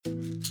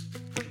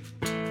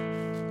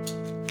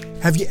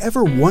Have you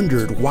ever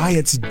wondered why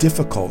it's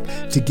difficult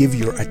to give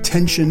your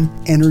attention,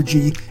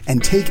 energy,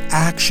 and take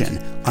action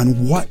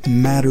on what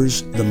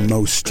matters the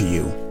most to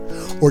you?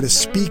 Or to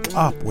speak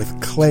up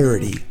with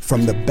clarity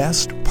from the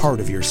best part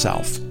of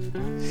yourself?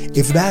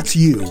 If that's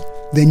you,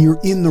 then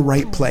you're in the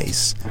right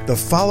place. The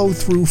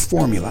Follow-Through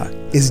Formula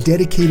is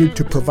dedicated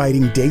to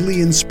providing daily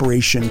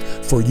inspiration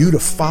for you to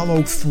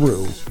follow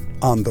through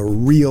on the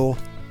real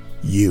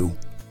you.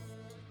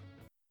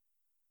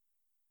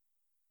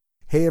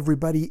 Hey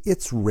everybody,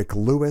 it's Rick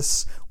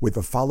Lewis with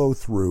the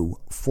Follow-Through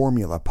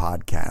Formula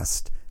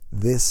podcast.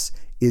 This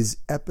is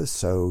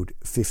episode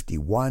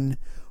 51.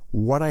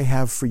 What I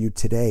have for you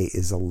today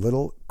is a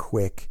little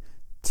quick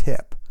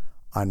tip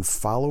on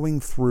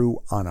following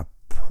through on a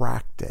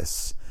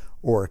practice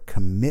or a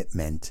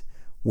commitment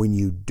when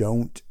you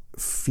don't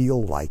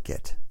feel like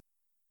it.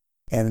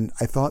 And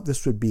I thought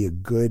this would be a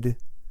good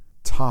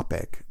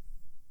topic,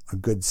 a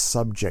good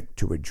subject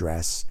to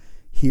address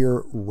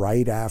here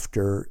right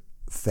after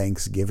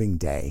Thanksgiving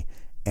Day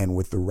and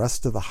with the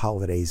rest of the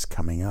holidays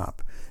coming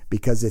up,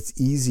 because it's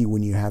easy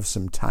when you have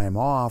some time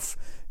off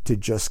to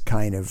just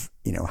kind of,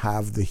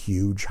 have the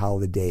huge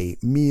holiday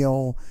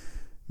meal,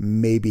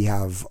 maybe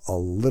have a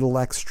little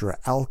extra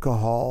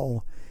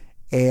alcohol,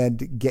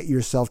 and get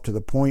yourself to the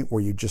point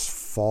where you just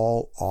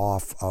fall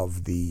off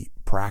of the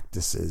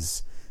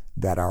practices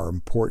that are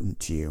important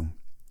to you,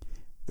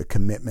 the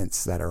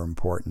commitments that are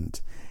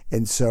important.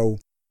 And so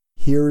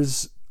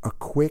here's a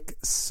quick,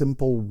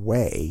 simple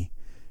way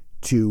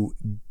to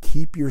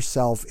keep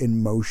yourself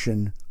in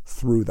motion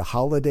through the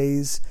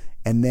holidays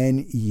and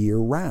then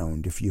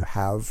year-round. If you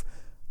have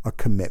a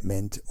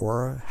commitment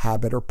or a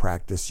habit or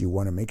practice you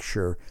want to make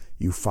sure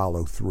you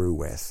follow through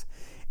with.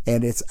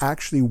 And it's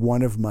actually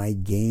one of my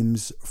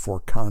Games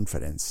for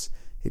Confidence.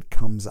 It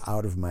comes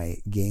out of my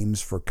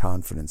Games for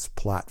Confidence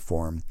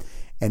platform.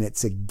 And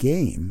it's a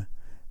game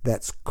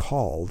that's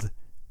called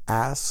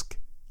Ask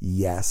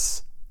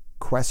Yes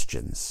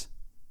Questions.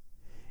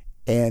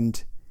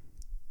 And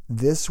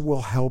this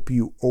will help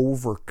you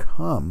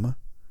overcome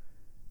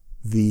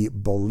the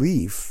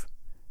belief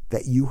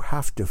that you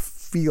have to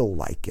feel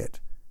like it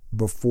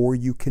before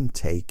you can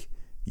take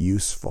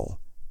useful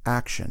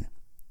action.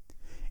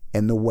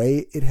 And the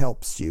way it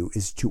helps you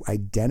is to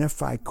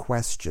identify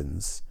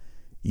questions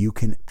you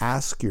can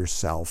ask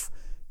yourself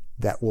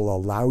that will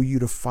allow you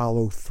to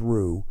follow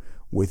through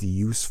with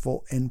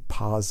useful and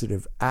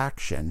positive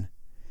action,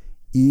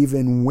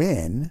 even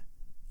when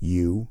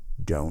you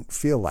don't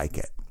feel like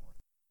it.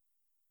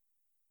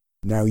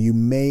 Now, you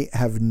may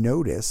have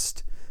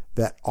noticed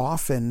that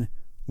often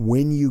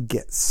when you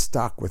get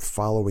stuck with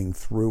following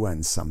through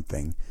on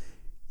something,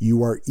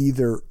 you are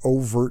either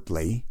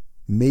overtly,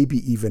 maybe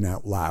even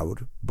out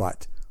loud,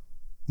 but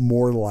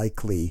more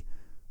likely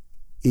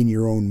in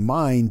your own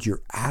mind,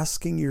 you're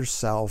asking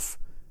yourself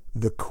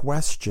the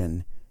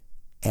question,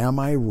 am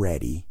I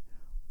ready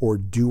or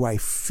do I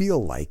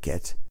feel like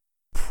it,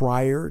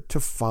 prior to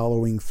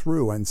following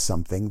through on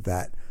something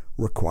that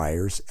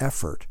requires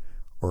effort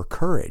or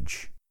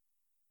courage.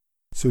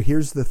 So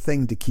here's the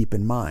thing to keep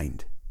in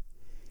mind.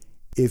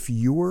 If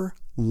you're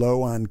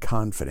low on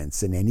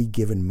confidence in any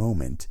given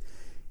moment,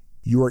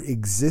 you are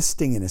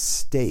existing in a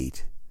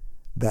state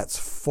that's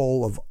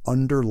full of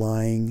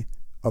underlying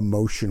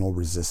emotional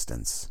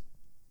resistance.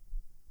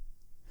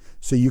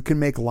 So you can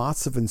make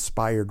lots of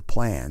inspired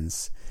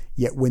plans,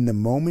 yet when the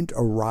moment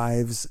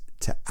arrives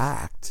to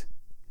act,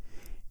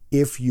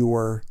 if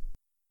you're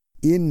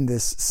in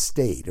this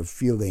state of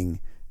feeling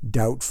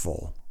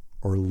doubtful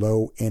or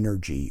low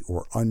energy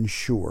or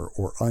unsure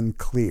or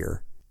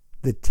unclear,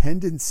 the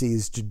tendency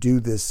is to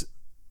do this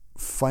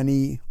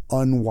funny,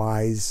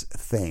 unwise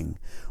thing,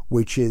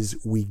 which is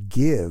we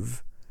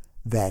give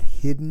that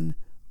hidden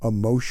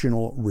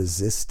emotional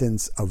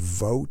resistance a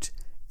vote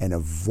and a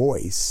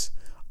voice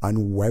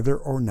on whether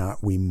or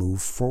not we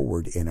move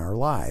forward in our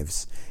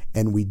lives.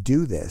 And we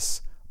do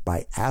this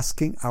by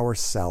asking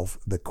ourselves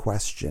the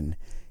question,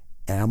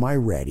 am I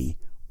ready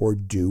or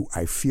do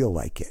I feel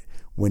like it?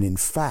 When in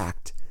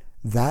fact,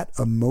 that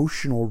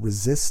emotional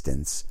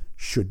resistance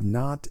should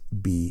not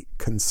be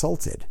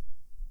consulted.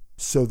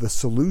 So the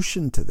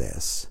solution to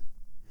this,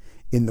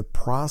 in the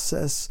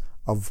process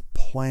of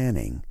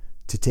planning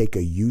to take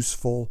a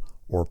useful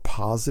or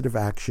positive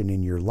action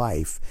in your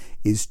life,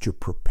 is to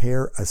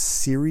prepare a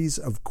series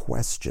of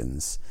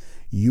questions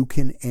you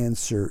can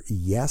answer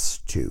yes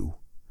to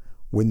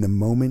when the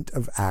moment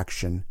of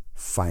action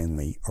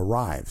finally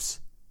arrives.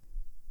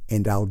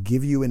 And I'll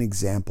give you an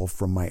example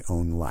from my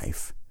own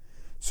life.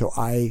 So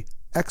I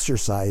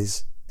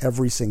exercise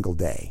every single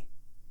day.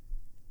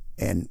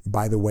 And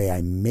by the way,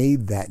 I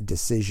made that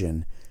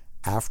decision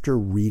after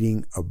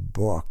reading a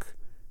book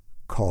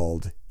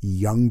called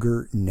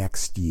Younger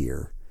Next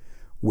Year,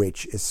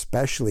 which,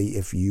 especially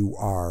if you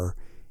are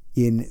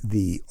in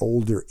the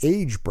older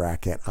age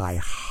bracket, I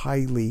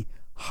highly,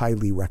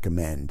 highly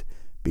recommend,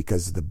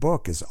 because the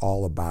book is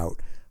all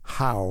about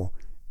how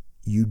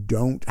you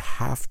don't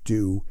have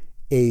to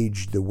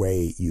age the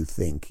way you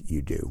think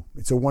you do.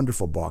 It's a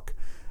wonderful book.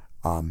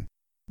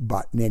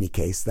 But in any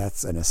case,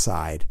 that's an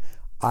aside.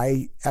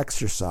 I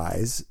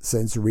exercise,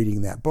 since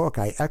reading that book,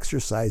 I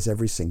exercise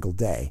every single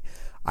day.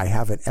 I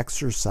have an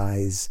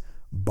exercise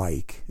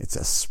bike. It's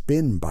a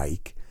spin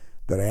bike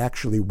that I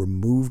actually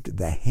removed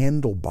the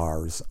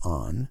handlebars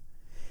on,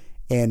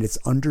 and it's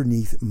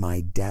underneath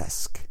my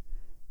desk.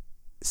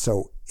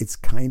 So it's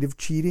kind of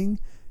cheating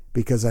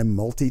because I'm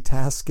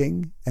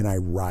multitasking and I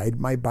ride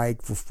my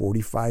bike for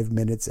 45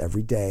 minutes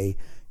every day,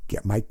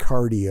 get my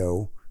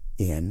cardio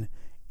in,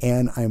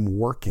 and I'm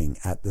working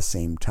at the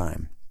same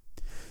time.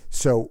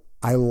 So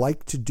I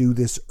like to do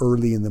this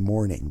early in the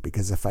morning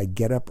because if I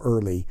get up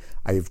early,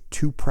 I have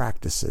 2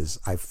 practices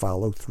I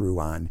follow through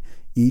on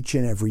each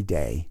and every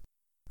day.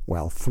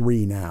 Well,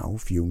 3 now,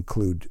 if you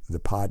include the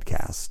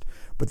podcast.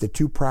 But the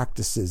 2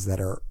 practices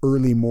that are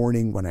early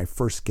morning when I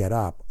first get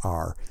up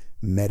are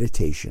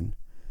meditation,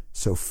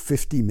 so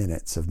 50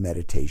 minutes of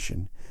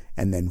meditation,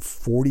 and then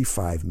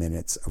 45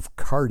 minutes of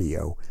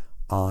cardio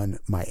on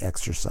my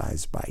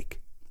exercise bike.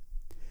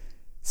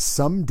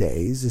 Some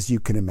days, as you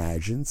can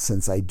imagine,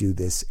 since I do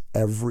this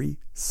every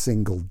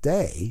single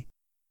day,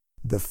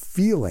 the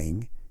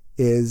feeling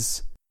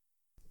is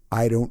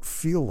I don't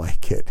feel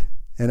like it.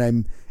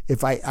 And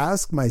if I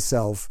ask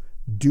myself,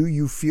 do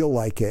you feel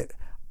like it?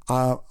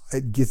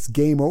 It gets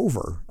game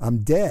over. I'm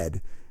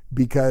dead,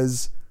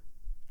 because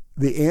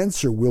the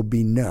answer will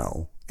be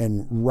no.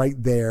 And right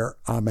there,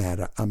 I'm at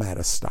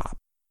a stop.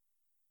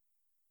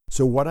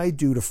 So what I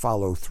do to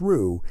follow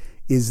through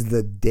is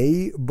the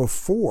day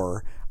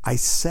before, I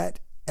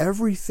set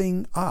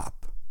everything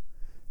up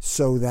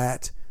so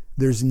that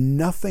there's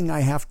nothing I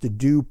have to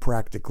do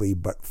practically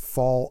but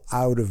fall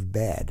out of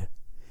bed.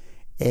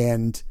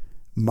 And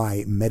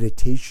my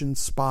meditation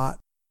spot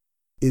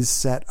is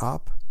set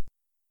up.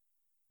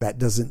 That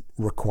doesn't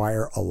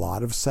require a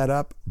lot of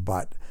setup,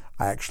 but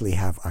I actually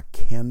have a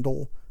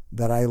candle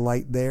that I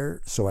light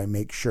there. So I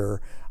make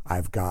sure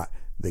I've got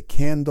the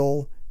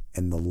candle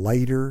and the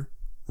lighter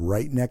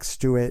right next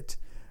to it.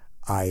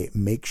 I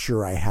make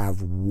sure I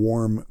have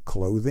warm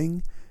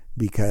clothing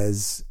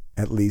because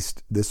at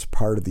least this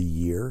part of the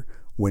year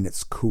when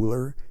it's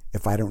cooler,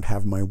 if I don't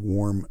have my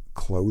warm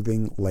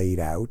clothing laid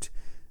out,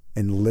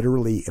 and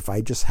literally if I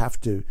just have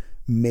to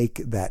make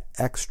that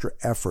extra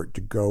effort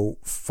to go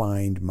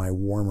find my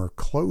warmer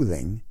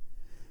clothing,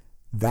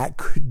 that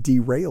could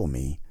derail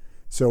me.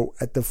 So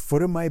at the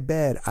foot of my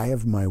bed, I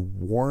have my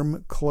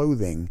warm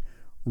clothing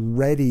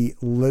ready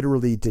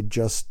literally to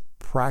just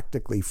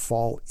practically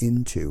fall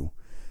into.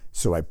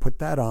 So I put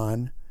that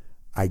on,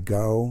 I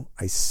go,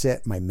 I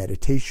sit, my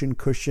meditation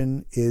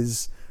cushion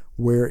is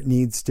where it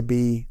needs to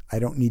be. I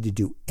don't need to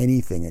do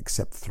anything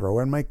except throw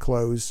on my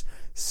clothes,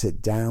 sit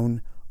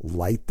down,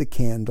 light the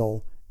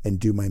candle,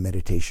 and do my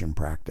meditation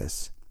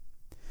practice.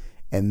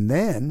 And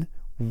then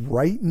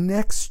right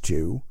next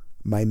to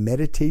my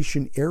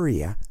meditation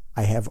area,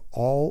 I have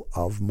all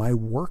of my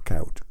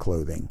workout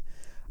clothing.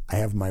 I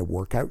have my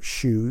workout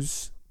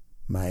shoes,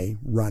 my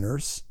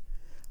runners.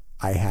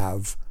 I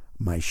have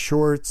my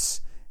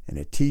shorts and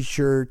a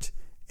t-shirt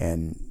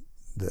and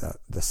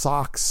the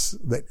socks,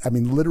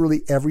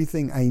 literally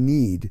everything I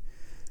need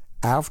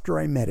after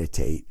I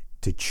meditate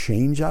to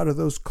change out of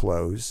those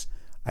clothes.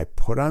 I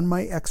put on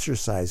my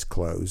exercise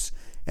clothes,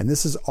 and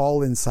this is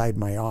all inside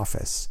my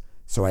office.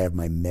 So I have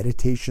my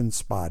meditation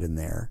spot in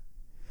there,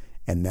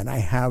 and then I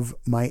have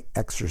my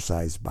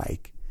exercise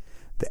bike.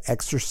 The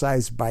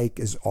exercise bike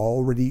is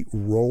already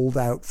rolled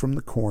out from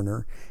the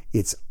corner.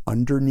 It's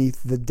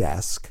underneath the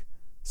desk.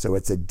 So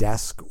it's a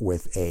desk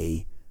with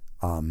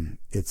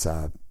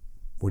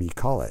what do you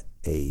call it?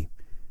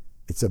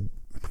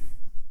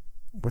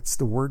 What's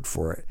the word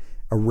for it?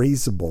 A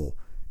raisable.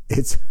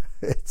 It's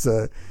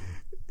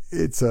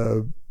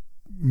a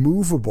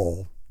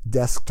movable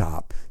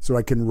desktop, so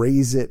I can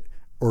raise it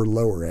or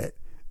lower it.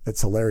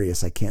 That's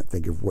hilarious. I can't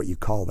think of what you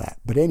call that.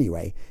 But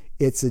anyway,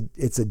 it's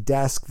a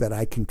desk that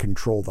I can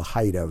control the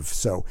height of.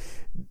 So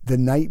the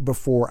night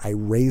before I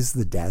raise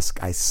the desk,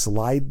 I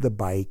slide the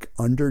bike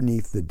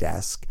underneath the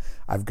desk.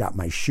 I've got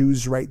my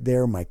shoes right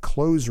there, my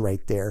clothes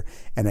right there,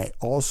 and I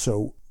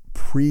also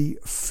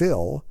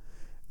pre-fill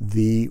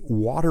the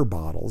water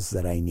bottles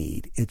that I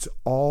need. It's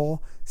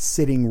all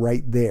sitting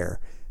right there.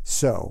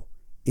 So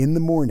in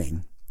the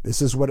morning,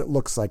 this is what it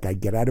looks like. I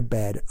get out of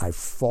bed, I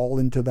fall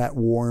into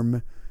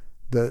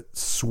the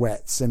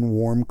sweats and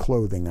warm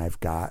clothing I've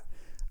got.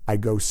 I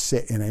go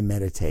sit and I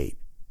meditate.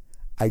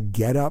 I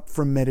get up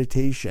from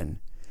meditation,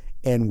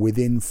 and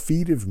within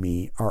feet of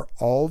me are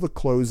all the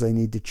clothes I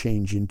need to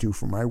change into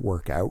for my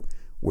workout,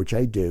 which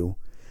I do.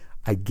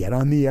 I get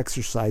on the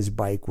exercise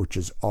bike, which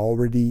is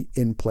already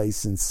in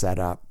place and set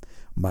up.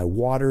 My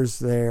water's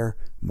there.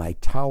 My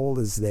towel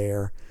is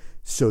there.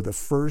 So the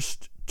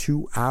first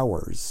 2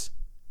 hours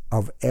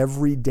of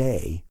every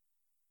day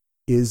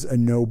is a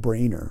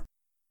no-brainer.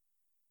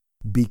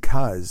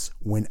 Because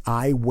when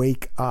I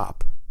wake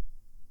up,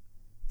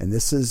 and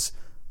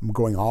I'm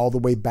going all the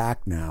way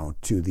back now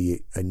to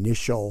the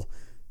initial,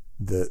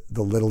 the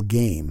little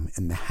game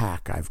and the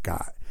hack I've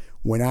got.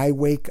 When I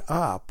wake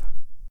up,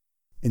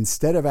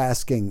 instead of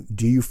asking,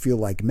 do you feel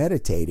like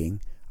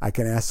meditating? I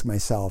can ask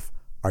myself,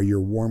 Are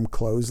your warm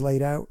clothes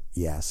laid out?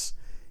 Yes.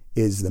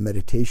 Is the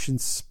meditation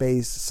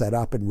space set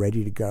up and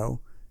ready to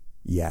go?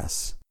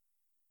 Yes.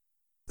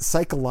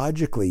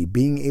 Psychologically,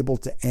 being able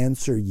to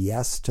answer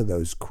yes to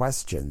those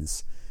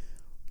questions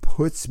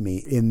puts me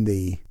in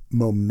the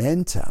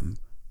momentum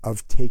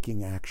of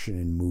taking action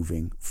and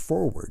moving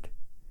forward.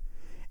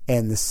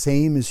 And the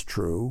same is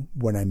true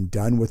when I'm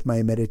done with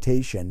my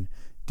meditation.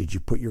 Did you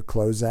put your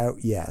clothes out?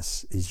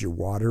 Yes. Is your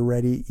water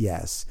ready?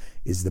 Yes.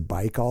 Is the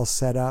bike all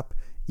set up?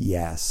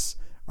 Yes.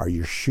 Are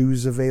your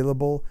shoes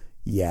available?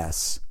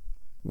 Yes.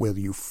 Will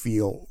you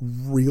feel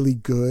really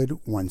good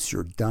once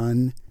you're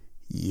done?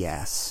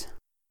 Yes.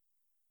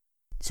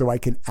 So I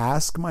can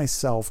ask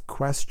myself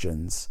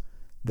questions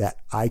that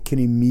I can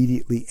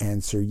immediately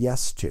answer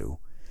yes to.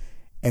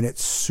 And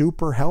it's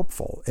super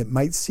helpful. It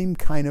might seem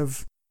kind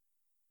of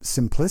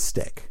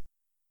simplistic,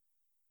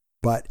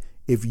 but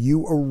if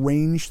you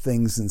arrange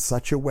things in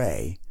such a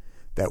way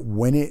that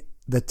when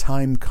the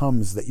time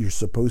comes that you're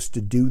supposed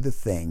to do the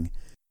thing,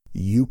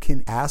 you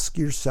can ask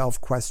yourself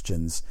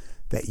questions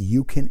that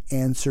you can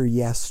answer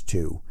yes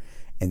to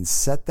and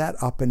set that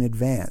up in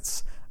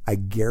advance, I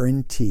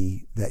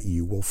guarantee that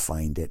you will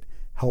find it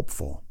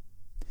helpful.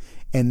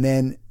 And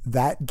then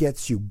that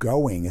gets you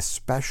going,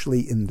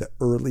 especially in the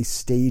early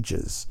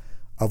stages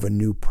of a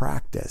new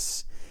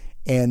practice.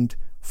 And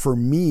for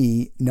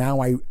me, now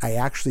I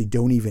actually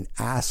don't even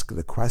ask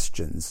the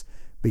questions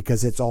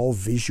because it's all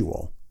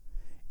visual.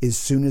 As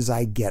soon as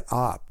I get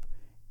up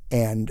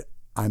and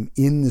I'm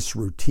in this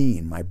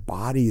routine, my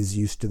body is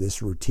used to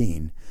this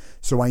routine.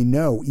 So I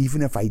know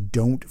even if I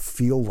don't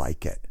feel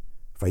like it,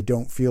 if I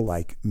don't feel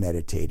like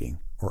meditating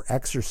or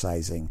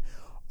exercising,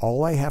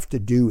 all I have to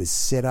do is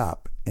sit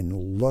up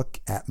and look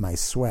at my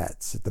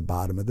sweats at the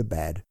bottom of the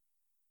bed.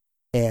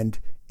 And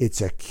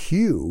it's a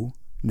cue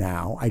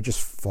now. I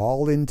just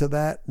fall into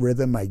that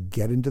rhythm. I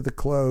get into the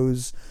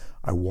clothes.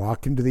 I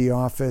walk into the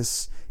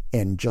office,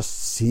 and just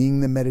seeing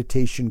the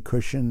meditation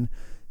cushion,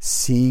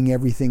 seeing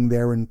everything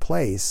there in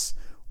place,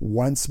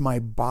 once my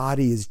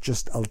body is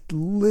just a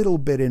little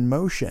bit in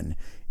motion,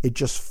 it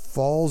just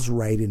falls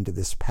right into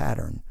this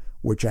pattern,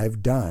 which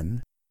I've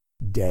done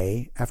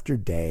day after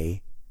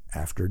day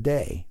after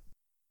day.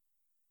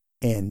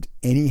 And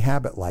any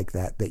habit like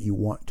that you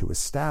want to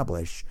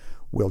establish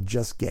will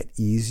just get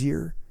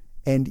easier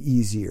and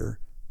easier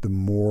the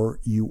more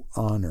you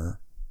honor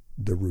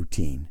the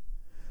routine.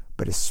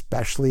 But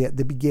especially at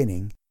the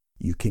beginning,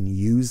 you can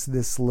use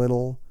this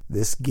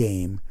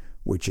game,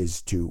 which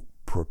is to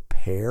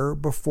prepare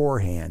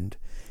beforehand,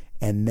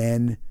 and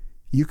then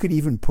you could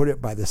even put it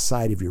by the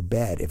side of your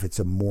bed if it's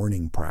a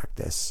morning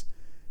practice.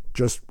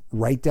 Just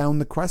write down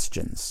the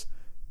questions,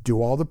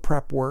 do all the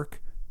prep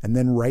work, and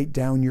then write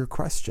down your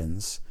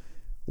questions.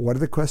 What are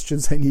the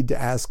questions I need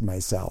to ask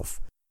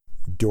myself?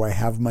 Do I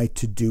have my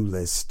to-do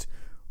list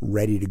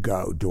ready to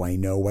go? Do I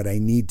know what I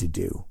need to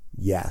do?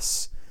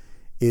 Yes.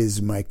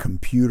 Is my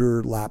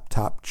computer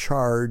laptop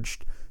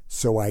charged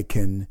so I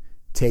can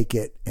take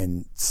it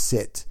and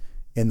sit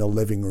in the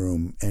living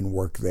room and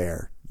work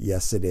there?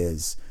 Yes, it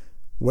is.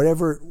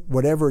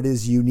 Whatever it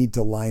is you need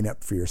to line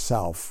up for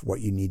yourself,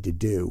 what you need to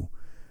do,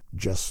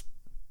 just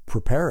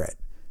prepare it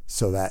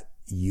so that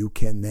you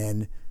can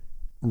then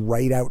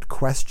write out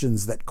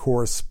questions that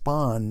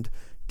correspond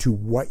to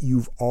what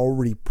you've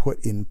already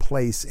put in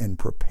place and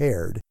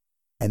prepared,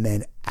 and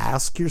then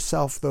ask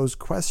yourself those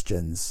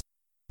questions.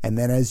 And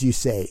then as you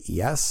say,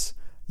 yes,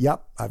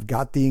 yep, I've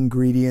got the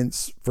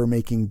ingredients for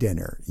making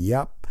dinner.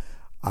 Yep,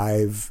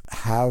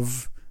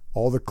 have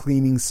all the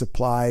cleaning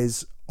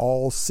supplies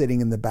all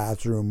sitting in the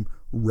bathroom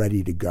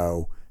ready to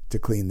go to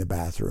clean the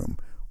bathroom.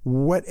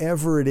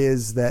 Whatever it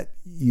is that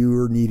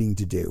you're needing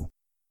to do,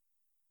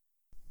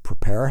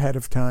 prepare ahead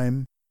of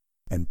time.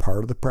 And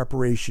part of the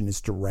preparation is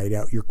to write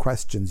out your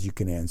questions you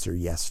can answer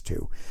yes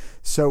to.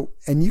 So,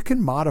 and you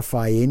can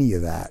modify any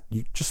of that.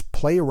 You just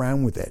play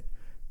around with it.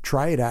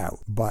 Try it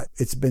out. But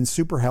it's been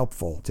super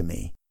helpful to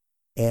me.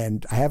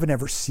 And I haven't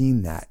ever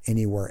seen that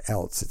anywhere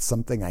else. It's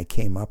something I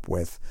came up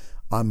with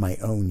on my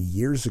own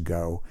years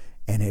ago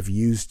and have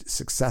used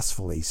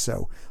successfully.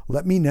 So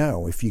let me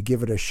know if you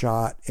give it a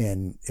shot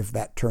and if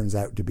that turns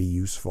out to be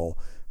useful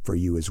for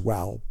you as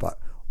well. But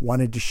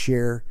wanted to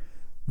share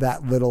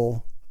that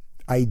little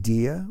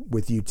idea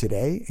with you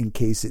today in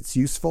case it's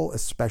useful,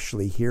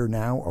 especially here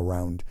now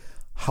around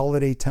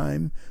holiday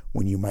time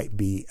when you might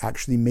be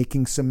actually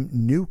making some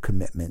new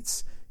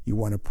commitments you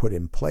want to put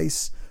in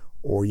place,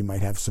 or you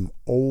might have some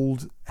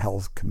old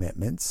health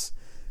commitments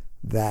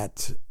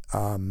that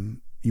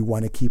you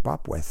want to keep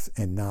up with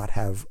and not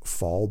have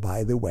fall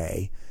by the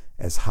way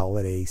as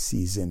holiday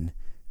season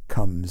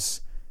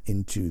comes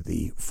into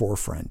the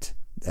forefront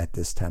at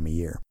this time of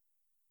year.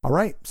 All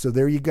right, so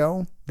there you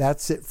go.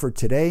 That's it for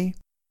today.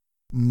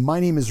 My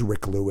name is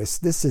Rick Lewis.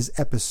 This is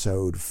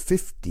episode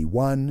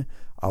 51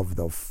 of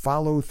the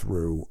Follow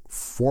Through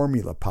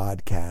Formula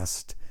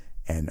Podcast,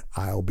 and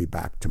I'll be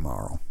back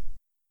tomorrow.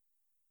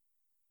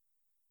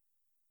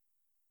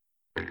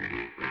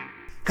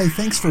 Hey,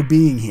 thanks for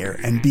being here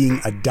and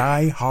being a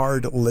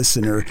die-hard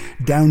listener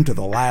down to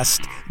the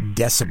last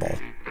decibel.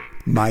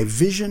 My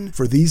vision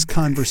for these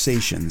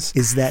conversations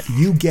is that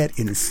you get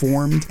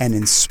informed and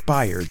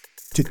inspired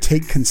to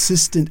take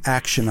consistent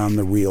action on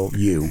the real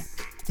you.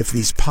 If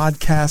these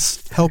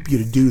podcasts help you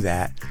to do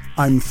that,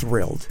 I'm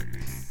thrilled.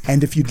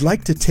 And if you'd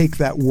like to take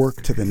that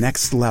work to the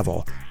next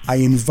level, I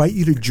invite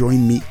you to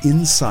join me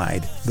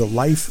inside the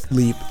Life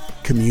Leap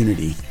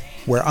community,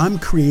 where I'm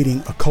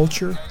creating a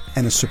culture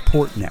and a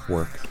support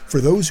network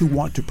for those who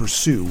want to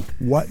pursue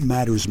what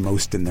matters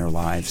most in their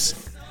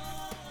lives.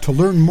 To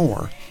learn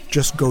more,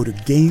 just go to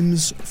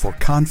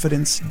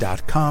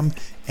gamesforconfidence.com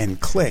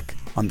and click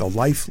on the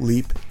Life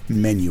Leap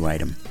menu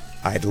item.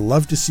 I'd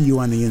love to see you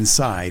on the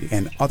inside,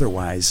 and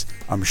otherwise,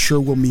 I'm sure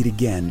we'll meet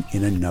again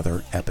in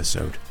another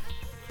episode.